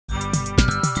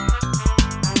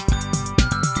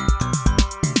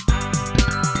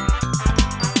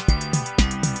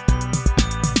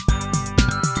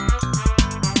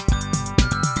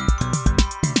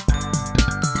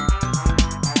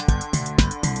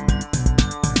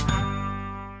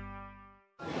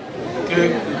Okay,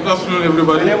 good afternoon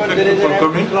everybody, thank you for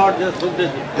coming.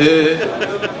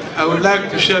 I would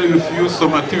like to share with you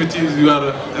some activities we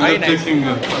are undertaking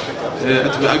at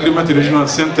the AGRHYMET Regional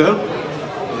Center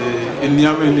in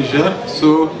Niamey, Niger.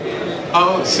 So,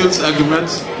 how CILSS AGRHYMET,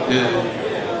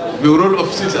 the role of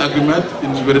CILSS AGRHYMET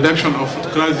in the reduction of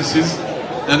food crises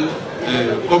and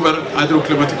cover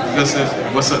hydroclimatic disasters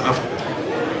in Western Africa.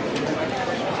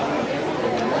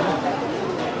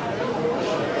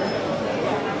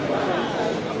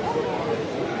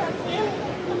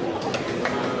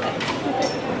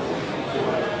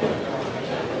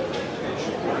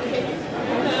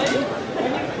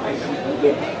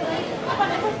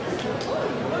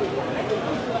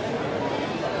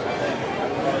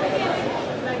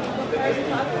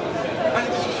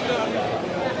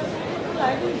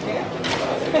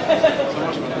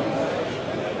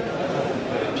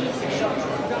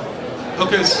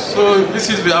 Okay, so this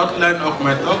is the outline of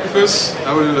my talk. First,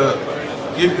 I will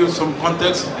give you some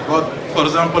context about, for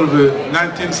example, the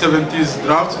 1970s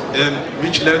drought, and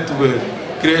which led to the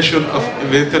creation of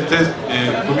the Interfaith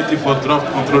Committee for Drought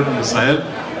Control in the Sahel,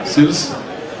 CILSS,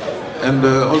 and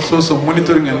also some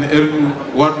monitoring and early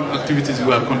warning activities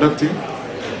we are conducting,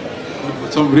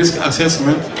 some risk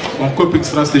assessment, some coping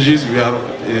strategies we are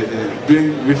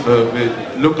doing with the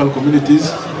local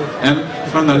communities, and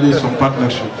finally some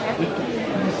partnership.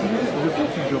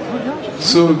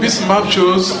 So this map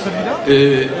shows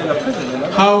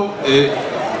how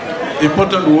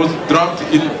important was drought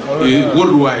in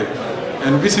worldwide,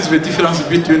 and this is the difference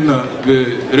between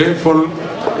the rainfall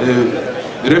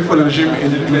regime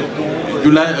in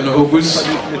July and August,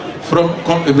 from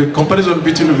the comparison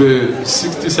between the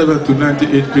 67 to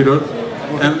 98 period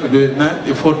and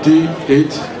the 48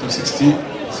 to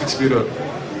 66 period.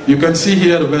 You can see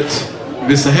here that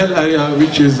the Sahel area,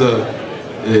 which is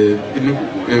in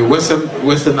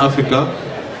Western Africa,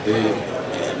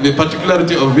 the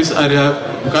particularity of this area,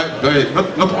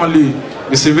 not only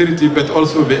the severity but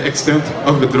also the extent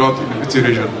of the drought in this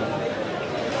region.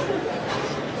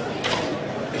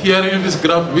 Here in this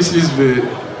graph, this is the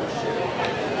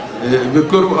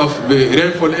curve of the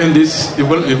rainfall index,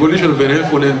 evolution of the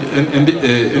rainfall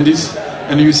index,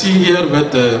 and you see here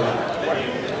that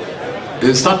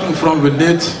starting from the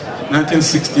late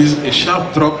 1960s, a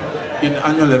sharp drop in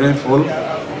annual rainfall,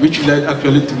 which led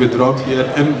actually to the drought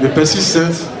here, and the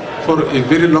persistence for a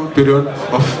very long period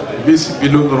of this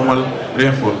below normal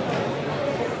rainfall.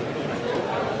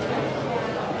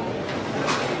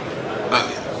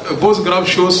 Both graphs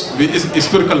shows the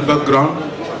historical background,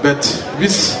 but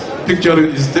this picture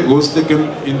was taken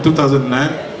in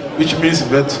 2009, which means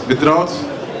that the droughts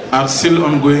are still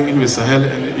ongoing in the Sahel,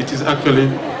 and it is actually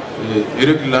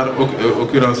irregular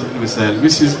occurrence in the Sahel.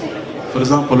 This is, for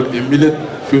example, a millet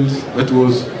field that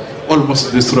was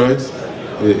almost destroyed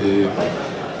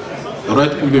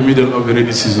right in the middle of the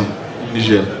rainy season in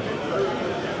Niger.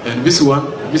 And this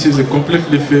is a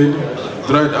completely failed,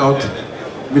 dried out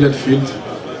millet field.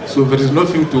 So there is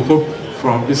nothing to hope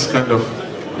from this kind of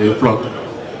plot.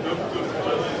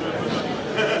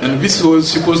 And this was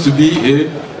supposed to be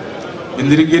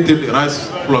an irrigated rice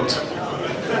plot.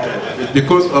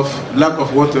 Because of lack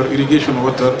of water, irrigation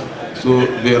water, so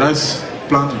the rice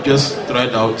plant just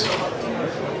dried out.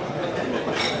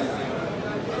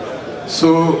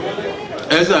 So,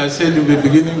 as I said in the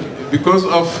beginning, because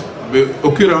of the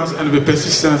occurrence and the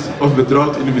persistence of the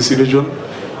drought in this region,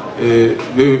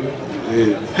 the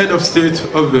head of state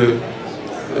of the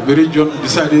region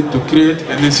decided to create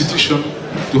an institution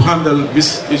to handle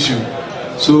this issue.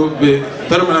 So the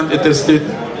Permanent Interstate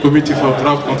Committee for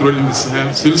Drought Control in the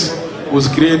Sahel, CILSS, was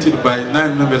created by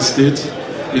 9 member states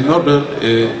in order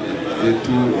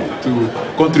to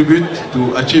contribute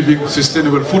to achieving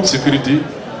sustainable food security,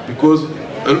 because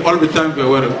all the time there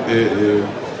were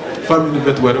famines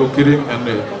that were occurring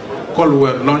and calls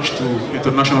were launched to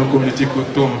international community to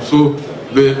come. So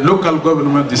the local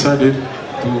government decided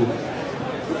to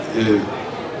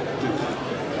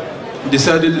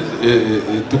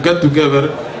get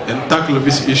together and tackle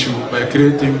this issue by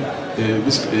creating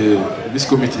this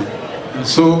committee. And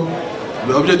so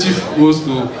the objective was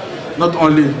to not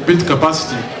only build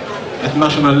capacity at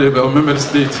national level or member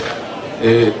states,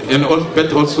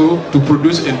 but also to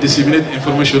produce and disseminate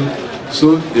information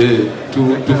so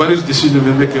to various decision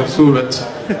makers, so that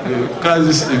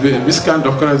crisis, this kind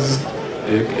of crisis,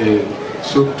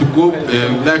 so to go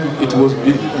like it was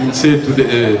being said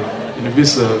today in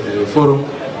this forum,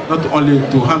 not only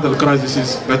to handle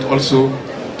crises but also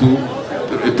to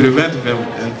prevent them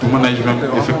and to manage them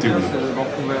effectively.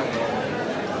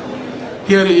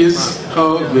 Here is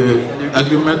how the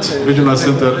AGRHYMET Regional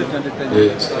Center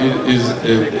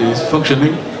is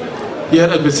functioning. Here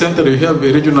at the center, you have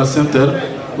a regional center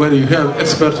where you have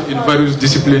experts in various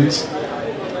disciplines,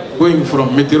 going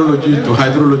from meteorology to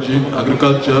hydrology,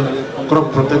 agriculture,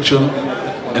 crop protection,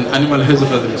 and animal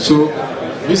husbandry. So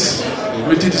this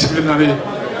multidisciplinary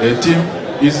team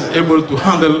is able to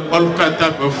handle all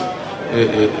type of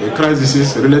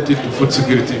crises related to food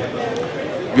security.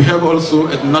 We have also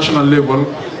at national level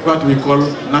what we call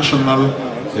national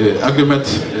AGRHYMET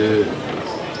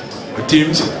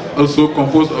teams, also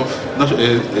composed of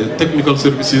technical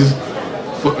services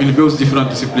in those different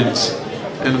disciplines.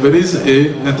 And there is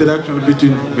an interaction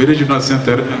between the regional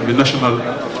center and the national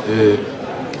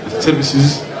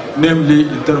services, namely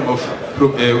in terms of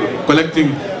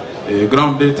collecting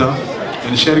ground data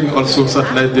and sharing also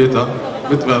satellite data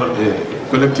that were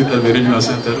collected at the regional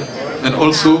center, and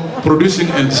also producing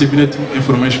and disseminating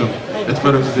information at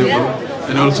various levels,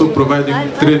 and also providing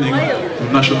training to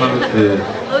national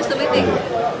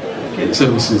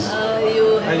services.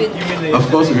 Of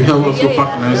course, we have also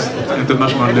partners at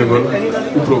international level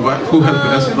who help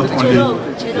us not only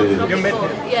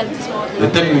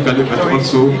technically but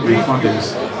also with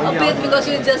fundings. Because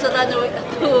you just run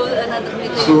to another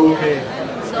meeting. So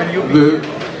the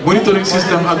monitoring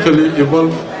system actually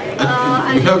evolved.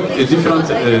 We have a different,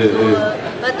 we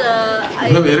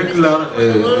have a regular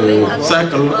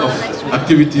cycle of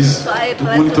activities to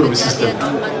monitor the system.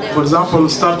 For example,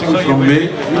 starting from May,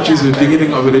 which is the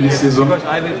beginning of the rainy season,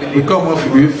 we come up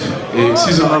with a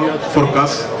seasonal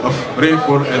forecast of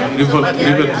rainfall and river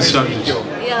discharges.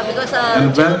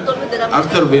 And then,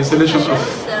 after the installation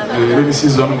of the rainy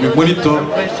season, we monitor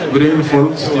the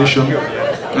rainfall situation,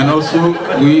 and also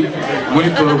we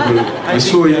monitor the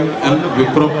sowing and the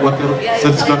crop water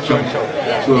satisfaction.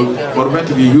 So for that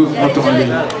we use not only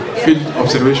field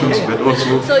observations but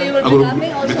also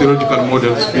agro-meteorological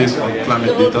models based on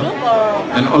climate data.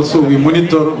 And also we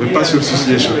monitor the pasture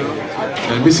situation.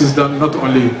 And this is done not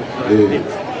only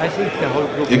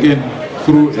again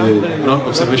through ground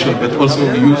observation, but also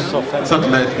we use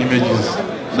satellite images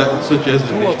such as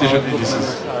the vegetation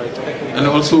indices. And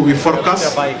also we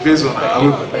forecast based on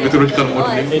our meteorological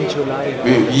modeling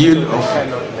the yield of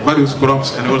various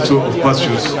crops and also of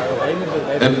pastures.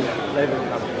 And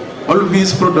all of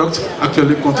these products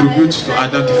actually contribute to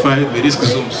identify the risk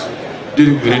zones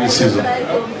during the rainy season.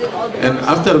 And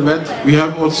after that, we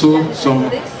have also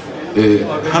some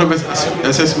harvest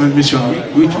assessment mission,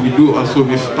 which we do also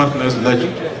with partners like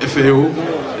FAO,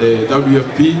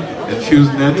 WFP, and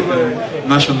FuseNet, and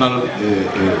national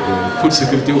food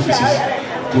security offices,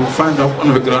 to find out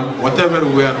on the ground whatever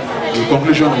were the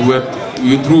conclusion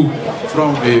we drew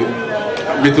from the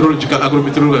meteorological,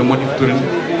 agro-meteorological monitoring,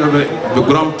 the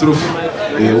ground truth,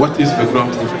 what is the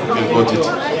ground truth about it.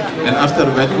 And after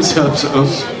that, this helps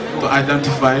us to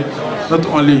identify not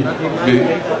only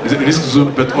the risk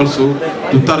zone, but also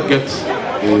to target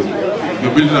the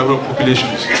vulnerable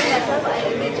populations.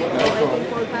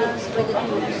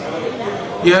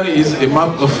 Here is a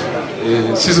map of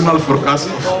seasonal forecast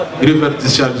of river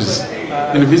discharges.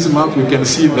 In this map, we can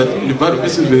see that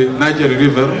this is the Niger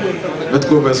River that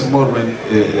covers more than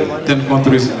 10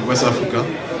 countries in West Africa.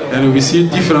 And we see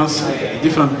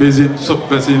different basins,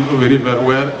 sub-basins of the river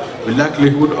where the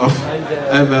likelihood of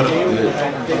either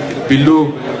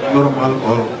below normal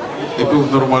or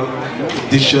above normal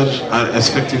discharge are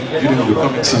expected during the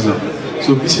coming season.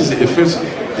 So this is a first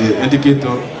indicator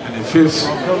and a first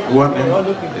warning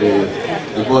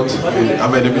about the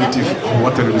availability of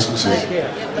water resources.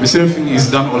 The same thing is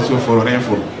done also for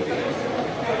rainfall.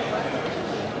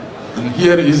 And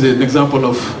here is an example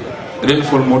of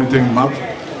rainfall monitoring map,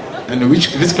 and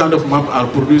this kind of map are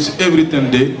produced every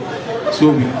 10 days. So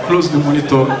we closely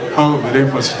monitor how the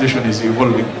rainfall situation is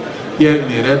evolving. Here in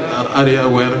the red area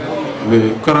where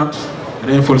the current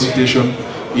rainfall situation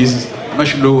is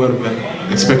much lower than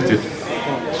expected.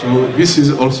 So this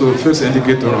is also a first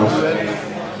indicator of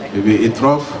maybe a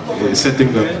trough setting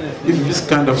up. If this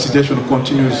kind of situation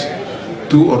continues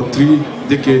 2 or 3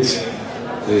 decades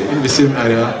in the same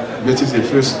area, this is the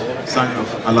first sign of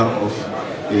alarm of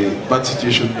a bad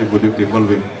situation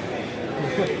evolving.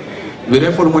 The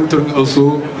rainfall monitoring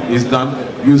also is done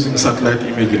using satellite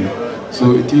imagery.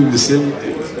 So it is the same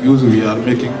use we are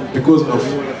making because of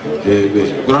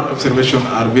the ground observation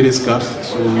are very scarce.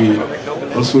 So we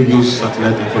also use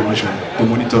satellite information to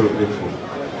monitor rainfall.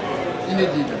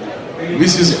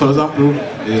 This is, for example,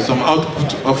 some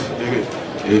output of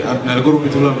an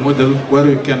agro-meteorological model where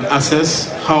you can assess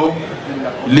how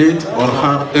late or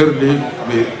how early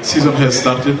the season has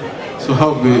started, so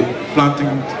how the planting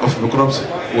of the crops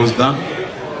was done,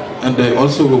 and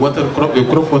also the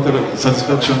crop water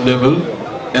satisfaction level,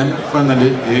 and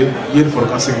finally a yield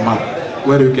forecasting map.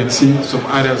 where you can see some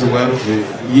areas where the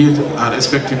yield are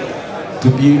expected to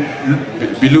be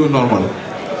below normal.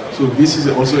 So this is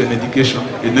also an indication,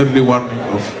 an early warning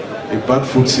of a bad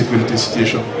food security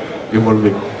situation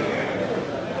evolving.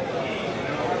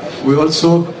 We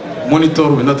also monitor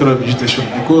the natural vegetation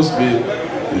because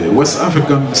the West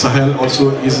African Sahel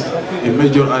also is a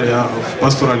major area of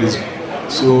pastoralism.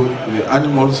 So the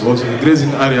animals, also the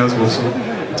grazing areas also,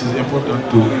 it is important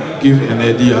to give an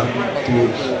idea to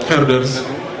herders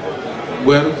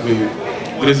where the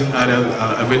grazing areas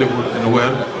are available and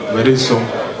where there is some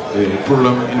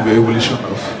problem in the evolution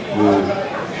of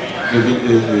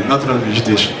the natural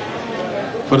vegetation.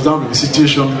 For example, the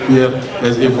situation here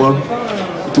has evolved.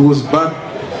 It was bad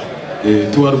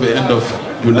toward the end of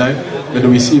July, but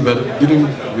we see that during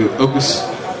the August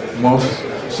month,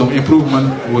 some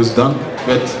improvement was done,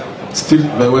 but still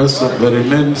there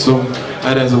remained some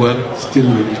areas where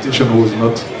still the vegetation was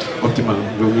not optimal,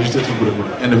 the vegetation problem.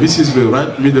 And this is the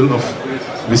right middle of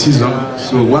the season,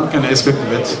 so one can expect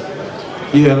that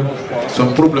here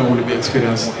some problem will be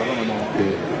experienced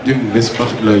during this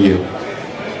particular year.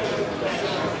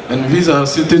 And these are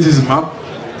synthesis maps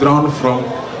drawn from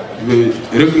the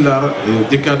regular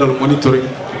decadal monitoring,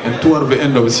 and toward the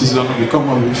end of the season we come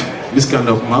up with this kind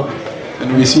of map,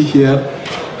 and we see here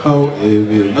how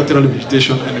the natural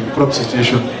vegetation and the crop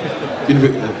situation in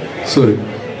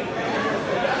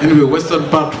the western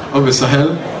part of the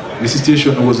Sahel, the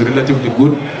situation was relatively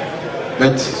good,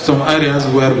 but some areas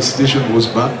where the situation was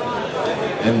bad,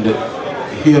 and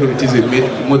here it is a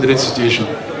moderate situation.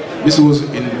 This was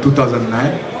in 2009,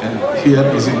 and here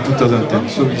is in 2010.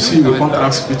 So you see the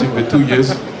contrast between the 2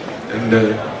 years, and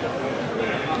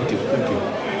okay, thank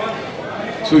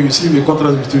you. So you see the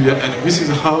contrast between here, and this is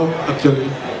how actually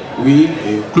we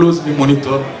closely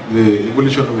monitor the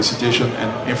evolution of the situation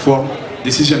and inform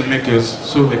decision makers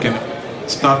so they can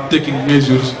start taking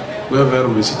measures wherever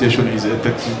the situation is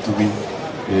expected to be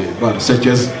bad, such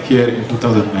as here in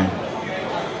 2009.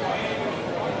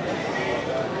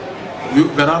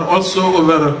 There are also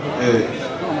other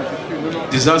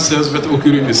disasters that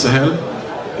occur in the Sahel.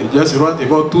 Just right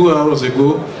about 2 hours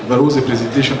ago, there was a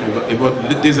presentation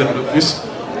about desert locust.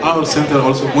 Our center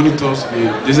also monitors the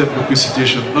desert locust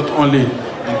situation, not only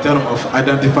in terms of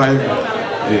identifying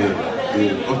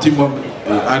optimum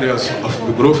areas of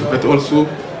the growth, but also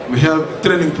we have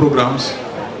training programs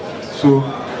so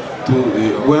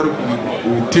where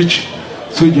we teach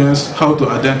students how to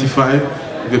identify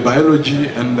the biology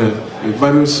and the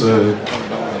various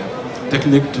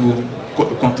techniques to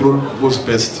control those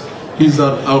pests. These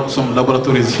are some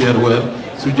laboratories here where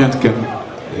students can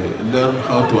learn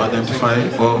how to identify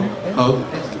or how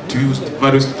to use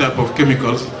various types of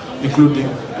chemicals, including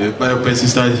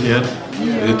biopesticides here,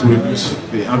 to reduce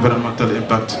the environmental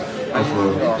impact of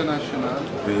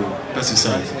the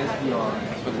pesticides.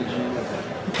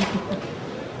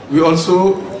 We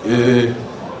also,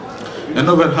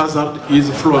 another hazard is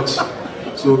floods.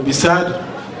 So besides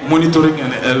monitoring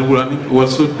and early warning, we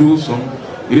also do some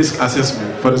risk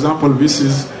assessment. For example, this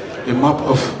is a map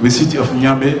of the city of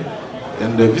Niamey,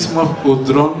 and this map was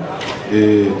drawn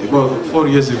about 4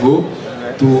 years ago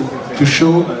to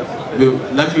show the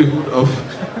likelihood of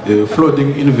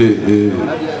flooding in the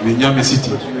Niamey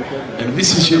city. And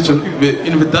this situation,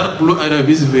 in the dark blue area,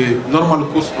 this is the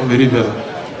normal course of the river.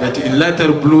 But in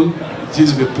lighter blue, it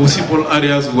is the possible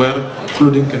areas where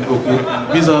flooding can occur.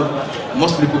 And these are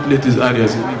mostly populated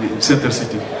areas in the center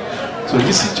city. So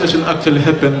this situation actually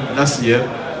happened last year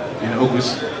in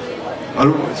August.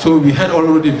 So we had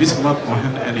already this map on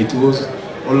hand, and it was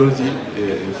already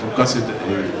forecasted that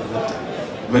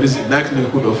there is a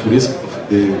likelihood of risk of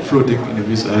flooding in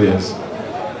these areas.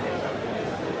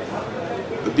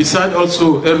 Besides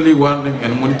also early warning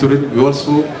and monitoring, we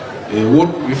also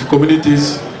work with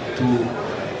communities to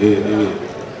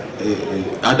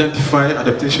identify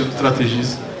adaptation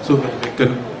strategies so that they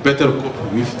can better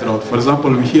cope with drought. For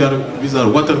example, these are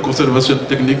water conservation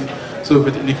techniques, so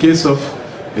that in the case of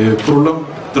a prolonged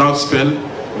drought spell,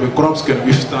 the crops can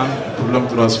withstand a prolonged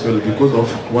drought spell because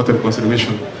of water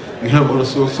conservation. We have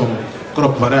also some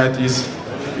crop varieties,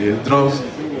 drought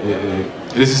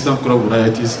resistant crop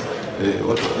varieties,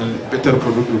 better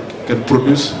can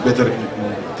produce better in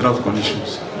drought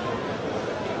conditions.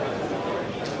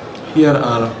 Here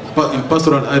are in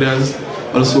pastoral areas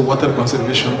also water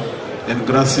conservation and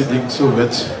grass seeding, so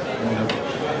that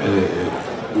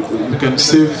you can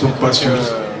save some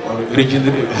pastures or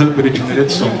help regenerate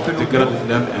some degraded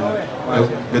land and have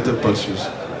better pastures.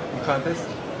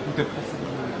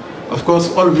 Of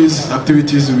course, all these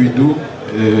activities we do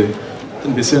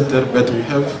in the center, but we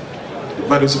have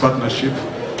various partnership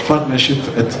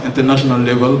at international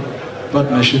level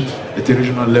partnership at the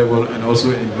regional level and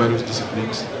also in various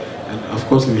disciplines. And of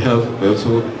course, we have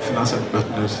also financial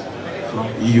partners from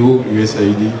EU,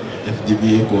 USAID,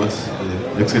 FDB, ECOWAS,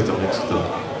 etc., etc.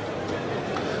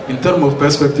 In terms of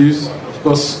perspectives, of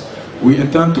course, we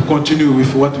intend to continue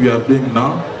with what we are doing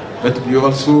now, but we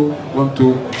also want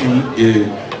to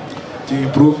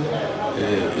improve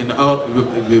in our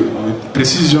the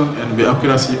precision and the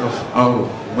accuracy of our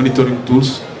monitoring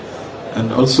tools,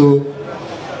 and also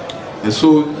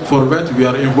so for that we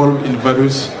are involved in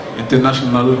various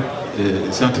international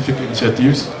scientific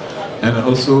initiatives, and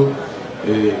also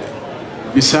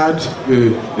besides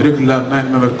regular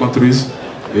 9 member countries,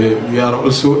 we are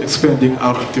also expanding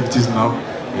our activities now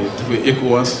to the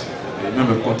ECOWAS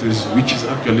member countries, which is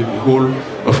actually the whole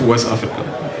of West Africa.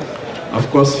 Of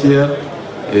course, here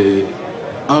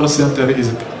our center is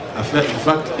in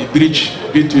fact a bridge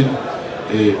between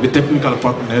the technical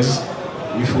partners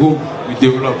with whom we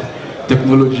develop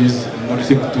technologies and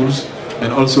monitoring tools,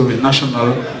 and also the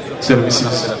national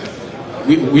services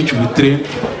which we train,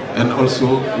 and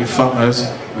also with farmers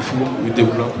with whom we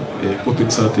develop coping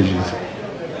strategies.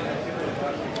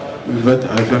 With that,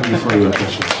 I thank you for your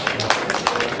attention.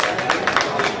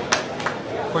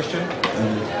 Question?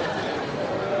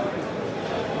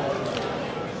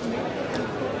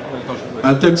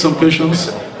 I'll take some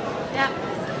questions. Yeah.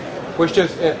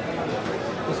 Questions?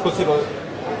 It's possible.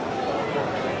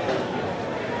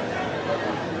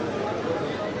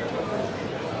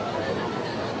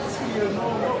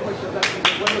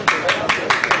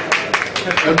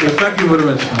 Okay, thank you very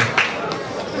much.